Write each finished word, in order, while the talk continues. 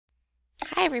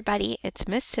Hi everybody, it's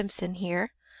Miss Simpson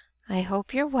here. I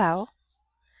hope you're well.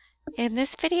 In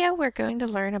this video we're going to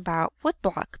learn about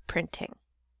woodblock printing.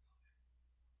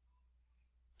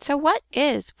 So what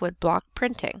is woodblock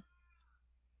printing?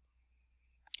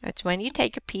 It's when you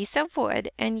take a piece of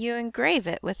wood and you engrave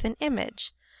it with an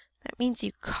image. That means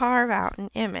you carve out an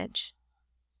image.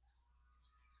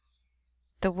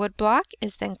 The woodblock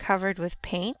is then covered with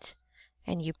paint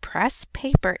and you press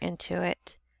paper into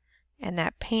it, and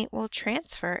that paint will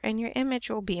transfer and your image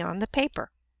will be on the paper.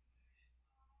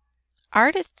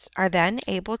 Artists are then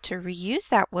able to reuse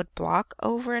that woodblock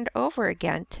over and over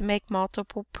again to make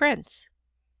multiple prints.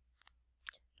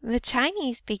 The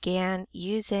Chinese began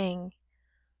using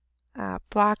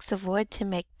blocks of wood to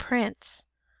make prints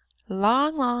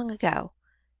long ago,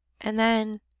 and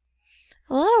then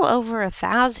a little over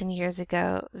 1,000 years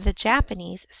ago, the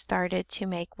Japanese started to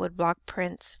make woodblock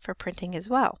prints for printing as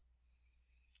well.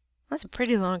 That's a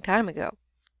pretty long time ago.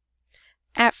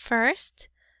 At first,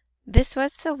 this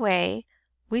was the way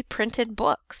we printed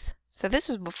books. So this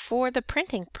was before the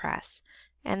printing press,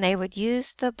 and they would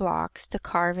use the blocks to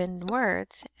carve in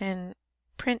words and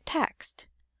print text.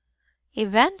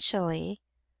 Eventually,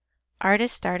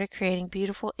 artists started creating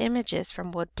beautiful images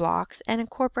from wood blocks and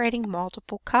incorporating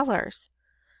multiple colors.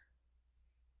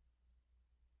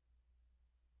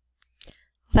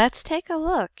 Let's take a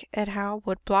look at how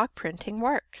woodblock printing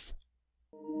works.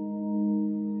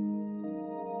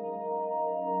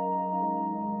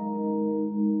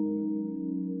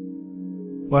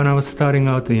 When I was starting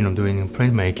out, doing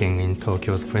printmaking in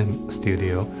Tokyo's print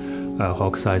studio,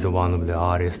 Hokusai is one of the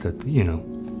artists that,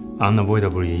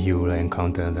 unavoidably you will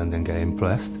encounter and then get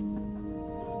impressed.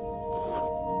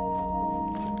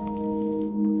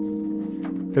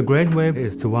 The Great Wave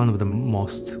is one of the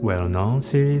most well-known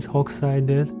series Hokusai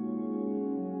did.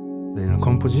 The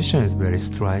composition is very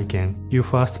striking. You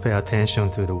first pay attention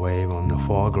to the wave on the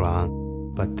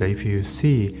foreground, but if you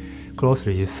see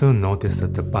closely, you soon notice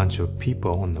that a bunch of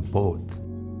people on the boat.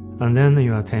 And then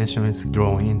your attention is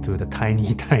drawn into the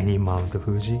tiny Mount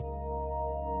Fuji.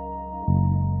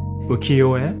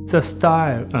 Ukiyo-e, it's a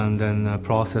style and then a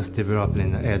process developed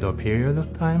in the Edo period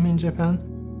of time in Japan.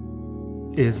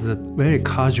 It's a very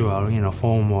casual,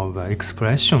 form of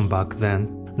expression back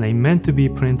then. They meant to be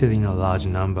printed in a large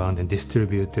number and then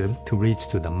distributed to reach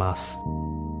to the mass.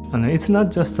 And it's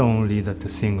not just only that the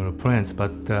single prints,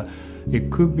 but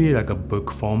it could be like a book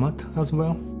format as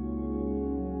well.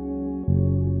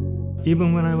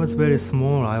 Even when I was very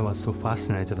small, I was so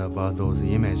fascinated about those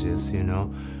images,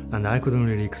 and I couldn't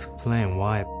really explain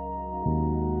why.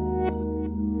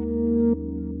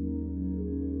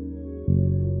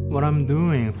 What I'm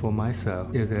doing for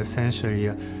myself is essentially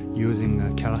using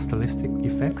a characteristic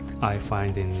effect I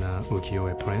find in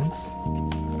ukiyo-e prints.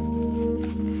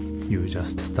 You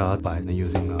just start by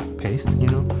using a paste,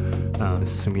 and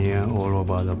smear all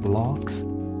over the blocks,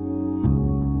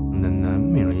 and then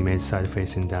image side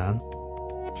facing down.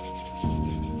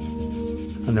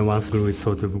 And then once glue is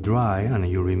sort of dry, and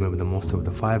you remove the most of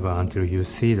the fiber until you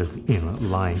see the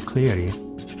line clearly.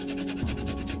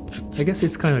 I guess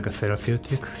it's kind of like a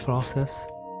therapeutic process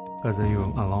as you're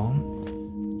alone.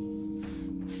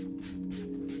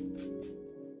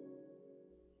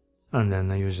 And then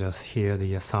you just hear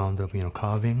the sound of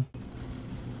carving.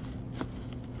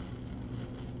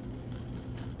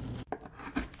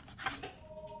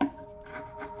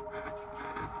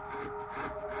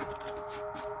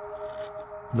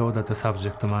 Though that the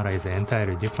subject matter is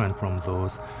entirely different from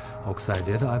those Hokusai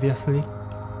did, obviously.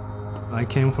 I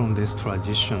came from this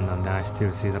tradition, and then I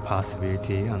still see the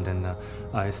possibility, and then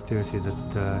I still see the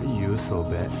use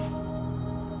of it.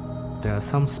 There are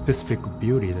some specific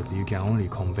beauty that you can only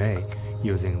convey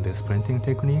using this printing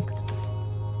technique.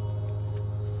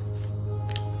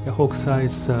 Hokusai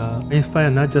is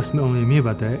inspired not just only me,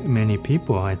 but many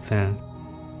people, I think.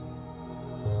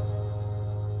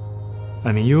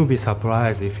 I mean, you'll be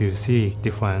surprised if you see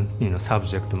different,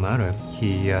 subject matter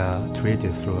he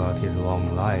treated throughout his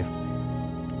long life.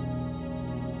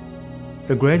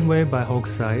 The Great Wave by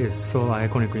Hokusai is so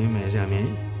iconic image. I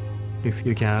mean, if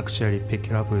you can actually pick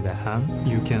it up with a hand,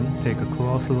 you can take a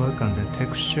close look on the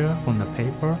texture on the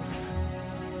paper.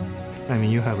 I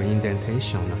mean, you have an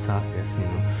indentation on the surface,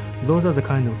 Those are the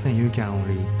kind of things you can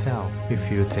only tell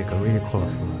if you take a really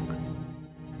close look.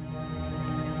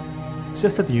 It's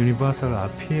just that the universal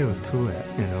appeal to it,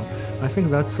 I think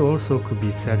that's also could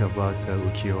be said about the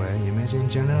ukiyo-e image in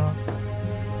general.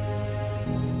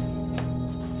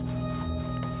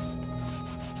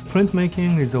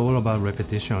 Printmaking is all about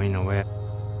repetition in a way.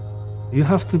 You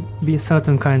have to be a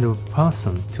certain kind of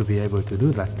person to be able to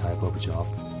do that type of job.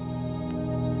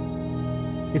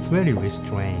 it's very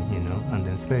restrained, and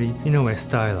it's very, in a way,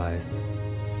 stylized.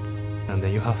 And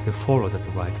then you have to follow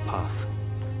that right path.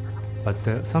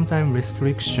 But sometimes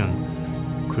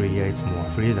restriction creates more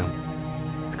freedom.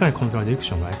 It's kind of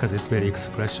contradiction, right? Because it's very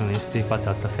expressionistic, but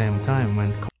at the same time,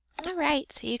 when All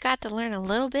right, so you got to learn a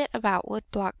little bit about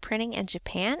woodblock printing in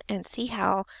Japan and see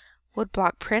how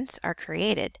woodblock prints are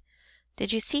created.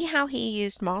 Did you see how he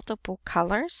used multiple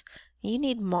colors? You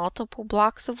need multiple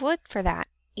blocks of wood for that.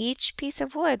 Each piece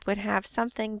of wood would have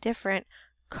something different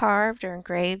carved or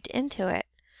engraved into it.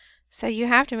 So you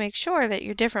have to make sure that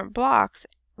your different blocks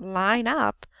line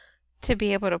up to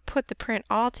be able to put the print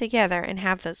all together and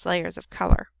have those layers of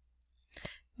color.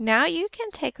 Now you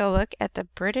can take a look at the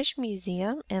British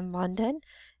Museum in London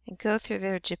and go through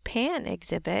their Japan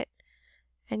exhibit,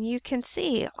 and you can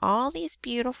see all these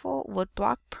beautiful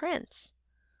woodblock prints.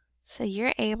 So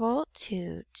you're able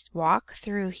to walk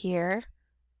through here.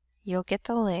 You'll get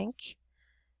the link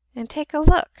and take a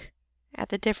look at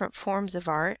the different forms of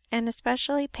art and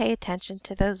especially pay attention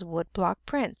to those woodblock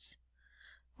prints.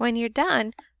 When you're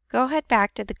done, go ahead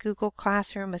back to the Google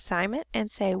Classroom assignment and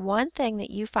say one thing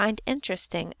that you find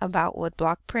interesting about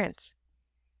woodblock prints.